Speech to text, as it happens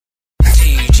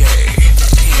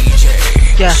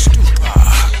Yeah,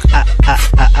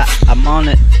 I'm on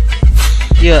it.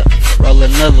 Yeah, roll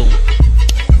another one.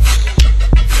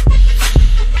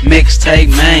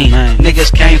 Mixtape Maine,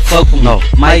 niggas can't fuck with me.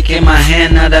 Mic in my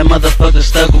hand, now that motherfucker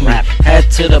stuck with me. Hat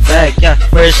to the back, yeah.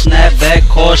 First snap back,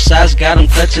 core shots, got them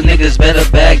clutching, niggas better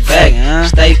back.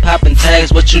 Stay popping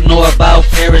tags, what you know about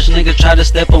Paris? Nigga try to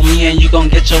step on me and you gon'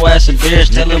 get your ass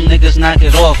embarrassed. Tell them niggas knock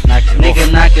it off.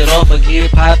 Nigga knock it off or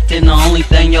get popped in the only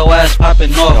thing your ass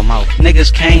popping off.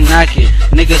 Niggas can't knock it,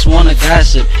 niggas wanna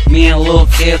gossip. Me and Lil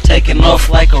Kev taking off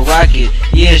like a rocket.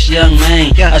 Yeah, it's Young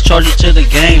Maine, I charge you to the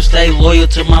game. Stay loyal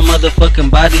to my motherfucking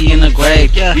body in the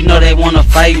grave. You know they wanna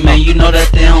fight, man, you know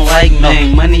that they don't like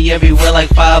me. Money everywhere like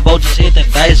 5-0, just hit the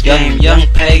dice game. Young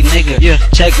paid nigga,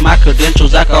 check my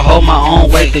credentials, I can hold my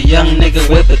own weight. The young nigga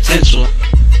with potential.